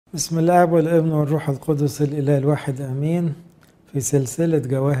بسم الآب والابن والروح القدس الإله الواحد آمين. في سلسلة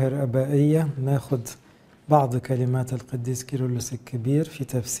جواهر أبائية ناخد بعض كلمات القديس كيرلس الكبير في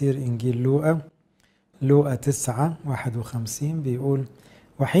تفسير إنجيل لوقا 9:51 بيقول: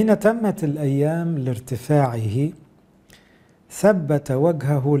 وحين تمت الأيام لارتفاعه ثبت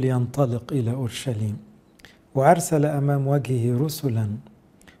وجهه لينطلق إلى أورشليم، وأرسل أمام وجهه رسلا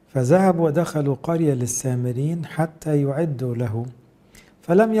فذهبوا ودخلوا قرية للسامرين حتى يعدوا له،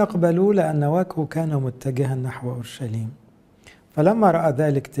 فلم يقبلوا لأن وجهه كان متجها نحو أورشليم. فلما رأى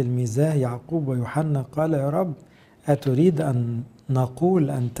ذلك تلميذاه يعقوب ويوحنا قال: يا رب، أتريد أن نقول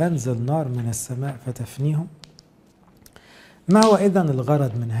أن تنزل نار من السماء فتفنيهم؟ ما هو إذن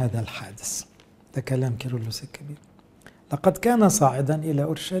الغرض من هذا الحادث؟ ده كلام كيرلس الكبير. لقد كان صاعدا إلى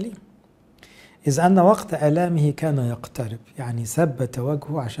أورشليم، إذ أن وقت آلامه كان يقترب، يعني ثبت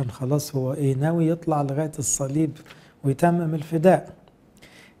وجهه عشان خلاص هو ناوي يطلع لغاية الصليب ويتمم الفداء.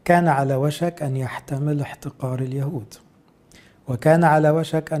 كان على وشك أن يحتمل احتقار اليهود، وكان على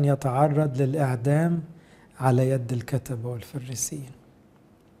وشك أن يتعرض للإعدام على يد الكتبة والفريسيين،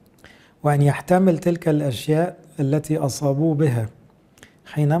 وأن يحتمل تلك الأشياء التي أصابوه بها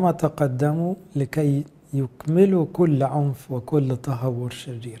حينما تقدموا لكي يكملوا كل عنف وكل تهور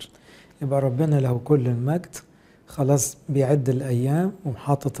شرير. يبقى ربنا له كل المجد، خلاص بيعد الأيام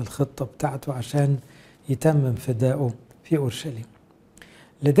ومحاطط الخطة بتاعته عشان يتمم فدائه في أورشليم.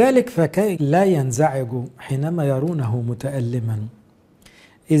 لذلك فكي لا ينزعجوا حينما يرونه متألما،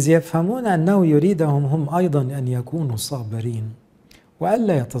 إذ يفهمون أنه يريدهم هم أيضا أن يكونوا صابرين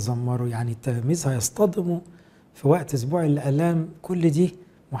وألا يتذمروا. يعني التلاميذ هيصطدموا في وقت أسبوع الآلام، كل دي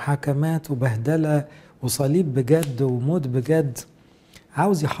محاكمات وبهدلة وصليب بجد وموت بجد،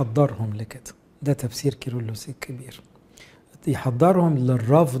 عاوز يحضرهم لكده. ده تفسير كيرلس الكبير، يحضرهم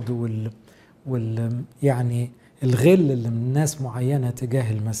للرفض يعني الغل اللي من ناس معينة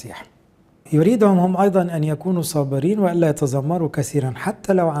تجاه المسيح. يريدهم هم أيضا أن يكونوا صابرين وألا يتذمروا كثيرا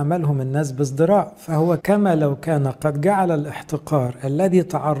حتى لو عملهم الناس بازدراء، فهو كما لو كان قد جعل الاحتقار الذي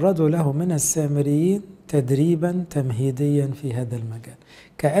تعرضوا له من السامريين تدريبا تمهيديا في هذا المجال.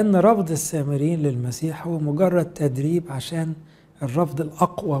 كأن رفض السامريين للمسيح هو مجرد تدريب عشان الرفض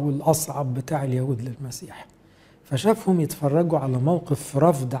الأقوى والأصعب بتاع اليهود للمسيح، فشافهم يتفرجوا على موقف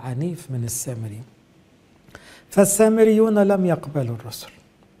رفض عنيف من السامريين. فالسامريون لم يقبلوا الرسل،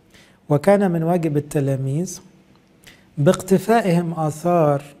 وكان من واجب التلاميذ باقتفائهم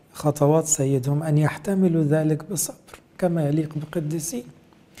آثار خطوات سيدهم أن يحتملوا ذلك بصبر كما يليق بقديسين.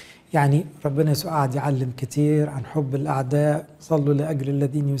 يعني ربنا يسوع قعد يعلم كتير عن حب الأعداء، صلوا لأجل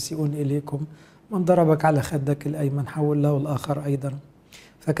الذين يسيئون إليكم، من ضربك على خدك الأيمن حول له الآخر أيضا.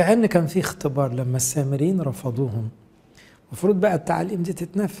 فكأن كان في اختبار لما السامريين رفضوهم، المفروض بقى التعليم دي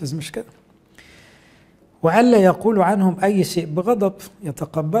تتنفذ، مش كده؟ وألا يقولوا عنهم أي شيء بغضب،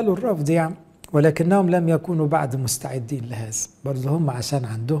 يتقبلوا الرفض يعني، ولكنهم لم يكونوا بعد مستعدين لهذا. برضه هم عشان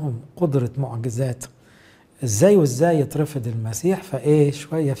عندهم قدرة معجزات ازاي وازاي يترفض المسيح،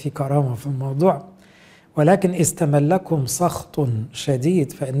 شوية في كرامة في الموضوع. ولكن استملكهم سخط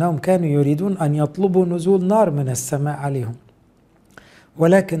شديد، فإنهم كانوا يريدون أن يطلبوا نزول نار من السماء عليهم،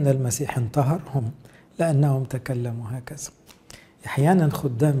 ولكن المسيح انتهرهم لأنهم تكلموا هكذا. أحيانا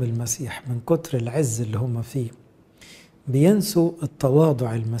خدام المسيح من كتر العز اللي هم فيه بينسوا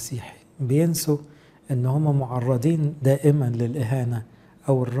التواضع المسيحي، بينسوا أن هم معرضين دائما للإهانة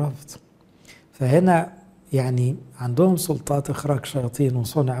أو الرفض. فهنا يعني عندهم سلطات إخراج شياطين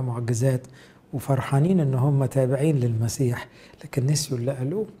وصنع معجزات وفرحانين أن هم تابعين للمسيح، لكن نسيوا اللي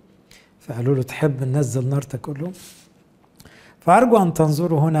قالوه، فقالوا له: تحب ننزل نار تاكلهم؟ فأرجو أن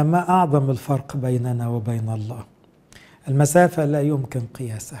تنظروا هنا ما أعظم الفرق بيننا وبين الله. المسافة لا يمكن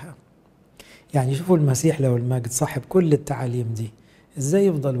قياسها. يعني شوفوا المسيح له المجد صاحب كل التعاليم دي، ازاي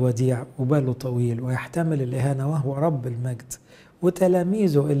يفضل وديع وباله طويل ويحتمل الإهانة وهو رب المجد،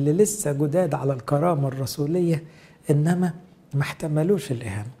 وتلاميذه اللي لسه جداد على الكرامة الرسولية إنما ما احتملوش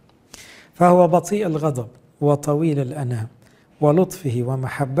الإهانة. فهو بطيء الغضب وطويل الأنام، ولطفه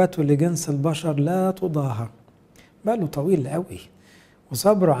ومحبته لجنس البشر لا تضاهى. باله طويل قوي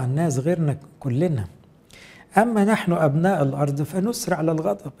وصبره على الناس غيرنا كلنا. أما نحن أبناء الأرض فنسرع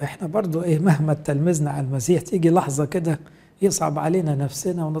للغضب. إحنا برضو مهما تلمذنا على المسيح تيجي لحظة كده يصعب علينا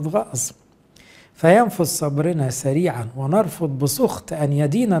نفسنا ونتغاظ، فينفذ صبرنا سريعا ونرفض بسخط أن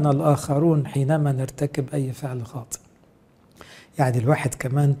يديننا الآخرون حينما نرتكب أي فعل خاطئ. يعني الواحد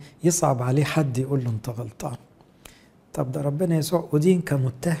كمان يصعب عليه حد يقول له أنت غلطان. طب ده ربنا يسوع أدين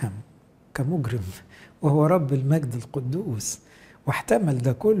كمتهم كمجرم، وهو رب المجد القدوس واحتمل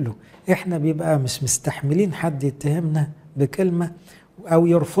ده كله. احنا بيبقى مش مستحملين حد يتهمنا بكلمة أو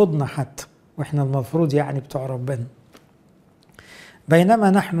يرفضنا حتى، واحنا المفروض يعني بتوع ربنا. بينما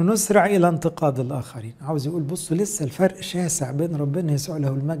نحن نسرع إلى انتقاد الآخرين. عاوز يقول بصوا لسه الفرق شاسع بين ربنا يسوع له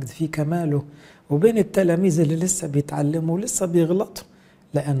المجد في كماله وبين التلاميذ اللي لسه بيتعلموا ولسه بيغلطوا،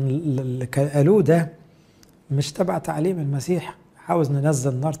 لأن اللي قالوه ده مش تبع تعليم المسيح. عاوز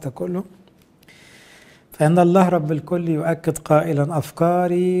ننزل نار كله. فإن الله رب الكل يؤكد قائلا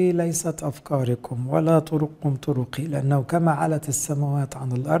أفكاري ليست أفكاركم ولا طرقكم طرقي، لأنه كما علت السماوات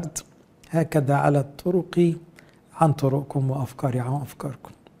عن الأرض هكذا علت طرقي عن طرقكم وأفكاري عن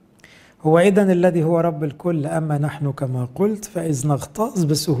أفكاركم. هو إذن الذي هو رب الكل، أما نحن كما قلت فإذ نغتاظ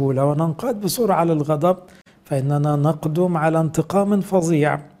بسهولة وننقاد بسرعة للغضب فإننا نقدم على انتقام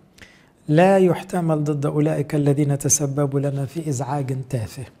فظيع لا يحتمل ضد أولئك الذين تسببوا لنا في إزعاج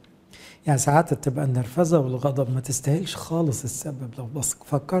تافه. يعني ساعات تبقى النرفزة والغضب ما تستاهلش خالص السبب. لو بس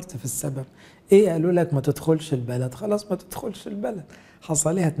فكرت في السبب ايه، قالوا لك ما تدخلش البلد، خلاص ما تدخلش البلد.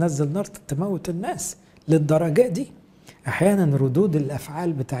 حصل ايه؟ هتنزل نار تموت الناس للدرجة دي. احيانا ردود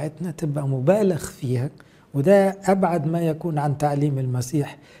الافعال بتاعتنا تبقى مبالغ فيها، وده ابعد ما يكون عن تعليم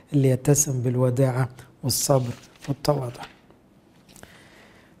المسيح اللي يتسم بالوداعة والصبر والتواضع.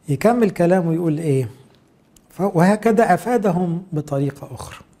 يكمل كلامه يقول ايه؟ وهكذا افادهم بطريقة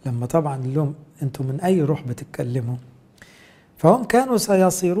اخرى. لما طبعا لهم انتم من اي روح بتتكلموا، فهم كانوا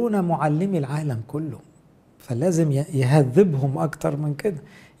سيصيرون معلمي العالم كله، فلازم يهذبهم اكتر من كده.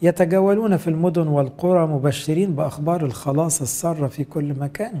 يتجولون في المدن والقرى مبشرين باخبار الخلاص السارة في كل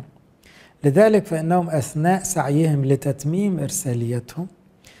مكان. لذلك فانهم اثناء سعيهم لتتميم ارساليتهم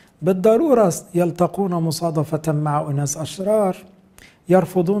بالضرورة يلتقون مصادفة مع اناس اشرار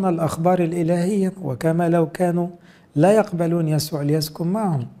يرفضون الاخبار الالهية، وكما لو كانوا لا يقبلون يسوع ليسكن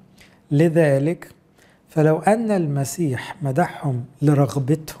معهم. لذلك فلو أن المسيح مدحهم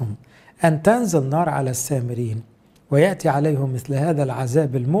لرغبتهم أن تنزل نار على السامرين ويأتي عليهم مثل هذا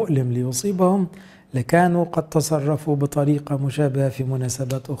العذاب المؤلم ليصيبهم، لكانوا قد تصرفوا بطريقة مشابهة في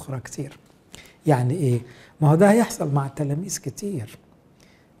مناسبات أخرى كتير. يعني إيه؟ ما هو ده هيحصل مع التلاميذ كتير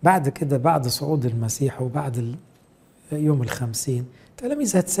بعد كده، بعد صعود المسيح وبعد يوم 50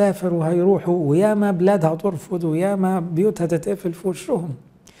 تلاميذ هتسافر وهيروحوا، وياما بلاد هترفض وياما بيوت هتتقفل في وشهم.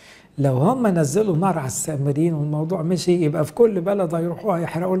 لو هم نزلوا نار على السامرين والموضوع مشي، يبقى في كل بلد هيروحوها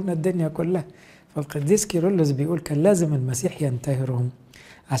يحرقوا لنا الدنيا كلها. فالقديس كيرلس بيقول كان لازم المسيح ينتهرهم،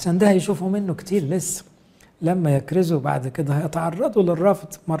 عشان ده هيشوفوا منه كتير لسه. لما يكرزوا بعد كده هيتعرضوا للرفض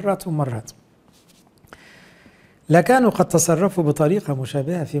مرات ومرات. لكانوا قد تصرفوا بطريقة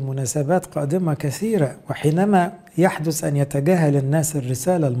مشابهة في مناسبات قادمة كثيرة، وحينما يحدث أن يتجاهل الناس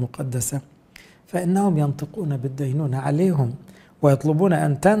الرسالة المقدسة فإنهم ينطقون بالدينونة عليهم ويطلبون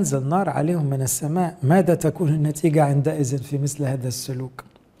أن تنزل نار عليهم من السماء. ماذا تكون النتيجة عندئذ في مثل هذا السلوك؟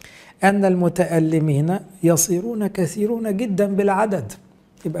 أن المتألمين يصيرون كثيرون جدا بالعدد.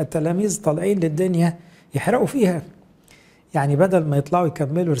 يبقى التلاميذ طالعين للدنيا يحرقوا فيها، يعني بدل ما يطلعوا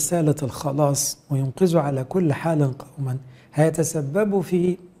يكملوا رسالة الخلاص وينقذوا على كل حال قوما، هيتسببوا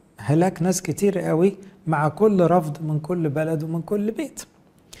في هلاك ناس كتير قوي مع كل رفض من كل بلد ومن كل بيت.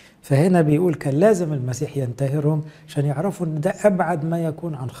 فهنا بيقول كان لازم المسيح ينتهرهم عشان يعرفوا ان ده ابعد ما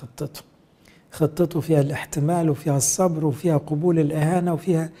يكون عن خطته. خطته فيها الاحتمال وفيها الصبر وفيها قبول الإهانة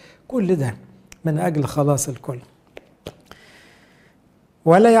وفيها كل ده من أجل خلاص الكل.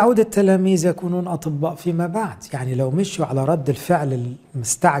 ولا يعود التلاميذ يكونون أطباء فيما بعد. يعني لو مشوا على رد الفعل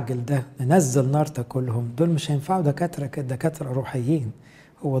المستعجل ده، ننزل نار تاكلهم، دول مش هينفعوا دكاترة كده، دكاترة روحيين.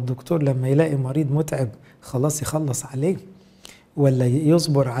 هو الدكتور لما يلاقي مريض متعب خلاص يخلص عليه، ولا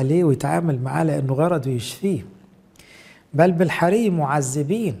يصبر عليه ويتعامل معاه لأنه غرضه يشفيه؟ بل بالحري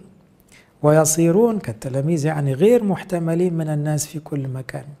معذبين ويصيرون كالتلاميذ، يعني غير محتملين من الناس في كل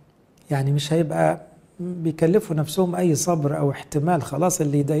مكان. يعني مش هيبقى بيكلفوا نفسهم أي صبر أو احتمال، خلاص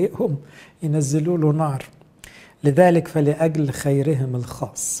اللي يضايقهم ينزلوا له نار. لذلك فلأجل خيرهم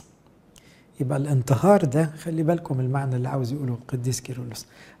الخاص. يبقى الانتهار ده، خلي بالكم المعنى اللي عاوز يقوله القديس كيرلس،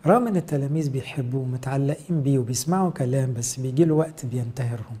 رغم ان التلاميذ بيحبوه ومتعلقين بيه وبيسمعوا كلام، بس بيجي له وقت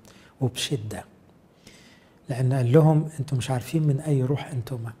بينتهرهم وبشدة، لأن قال لهم انتم مش عارفين من أي روح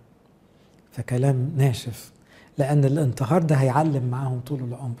انتم، فكلام ناشف. لأن الانتهار ده هيعلم معاهم طول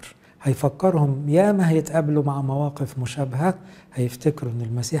العمر، هيفكرهم ياما هيتقابلوا مع مواقف مشابهة، هيفتكروا ان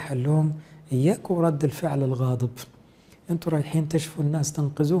المسيح قال لهم إياكم رد الفعل الغاضب، انتوا رايحين تشفوا الناس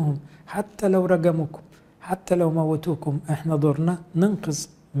تنقذوهم، حتى لو رجموكم حتى لو موتوكم، احنا دورنا ننقذ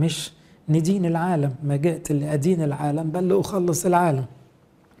مش ندين العالم. ما جئت لأدين العالم بل لأخلص العالم.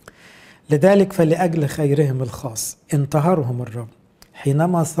 لذلك فلأجل خيرهم الخاص انتهرهم الرب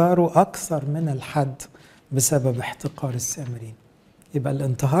حينما صاروا أكثر من الحد بسبب احتقار السامرين. يبقى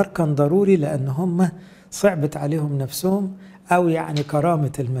الانتهار كان ضروري لأن هم صعبت عليهم نفسهم، أو يعني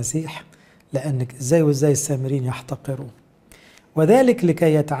كرامة المسيح، لأن ازاي وازاي السامرين يحتقروا. وذلك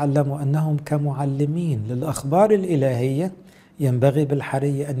لكي يتعلموا أنهم كمعلمين للأخبار الإلهية ينبغي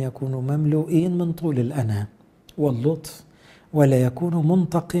بالحري أن يكونوا مملوئين من طول الأناة واللطف، ولا يكونوا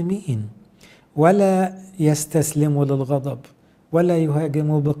منتقمين، ولا يستسلموا للغضب، ولا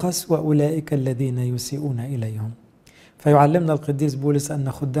يهاجموا بقسوة أولئك الذين يسيئون إليهم. فيعلمنا القديس بولس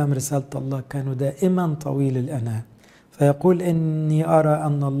أن خدام رسالة الله كانوا دائما طويل الأناة، فيقول إني أرى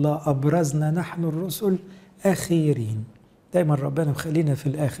أن الله أبرزنا نحن الرسل أخيرين. دايما ربنا مخلينا في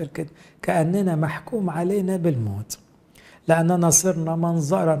الآخر كده، كأننا محكوم علينا بالموت، لأننا صرنا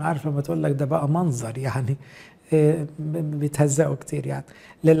منظرا. عارف لما تقول لك ده بقى منظر، يعني بيتهزقوا كتير، يعني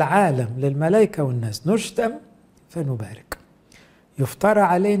للعالم، للملائكة والناس، نشتم فنبارك، يفترى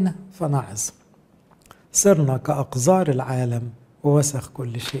علينا فنعظ، صرنا كأقذار العالم ووسخ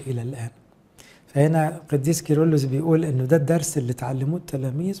كل شيء إلى الآن. فهنا القديس كيرلس بيقول إنه ده الدرس اللي تعلموه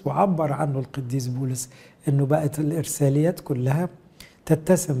التلاميذ، وعبر عنه القديس بولس إنه بقت الإرساليات كلها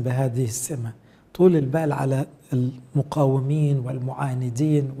تتسم بهذه السمة، طول البال على المقاومين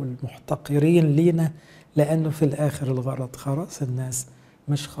والمعاندين والمحتقرين لينا، لأنه في الآخر الغرض خلاص الناس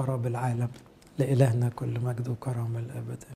مش خراب العالم. لإلهنا كل مجد وكرامة الأبد.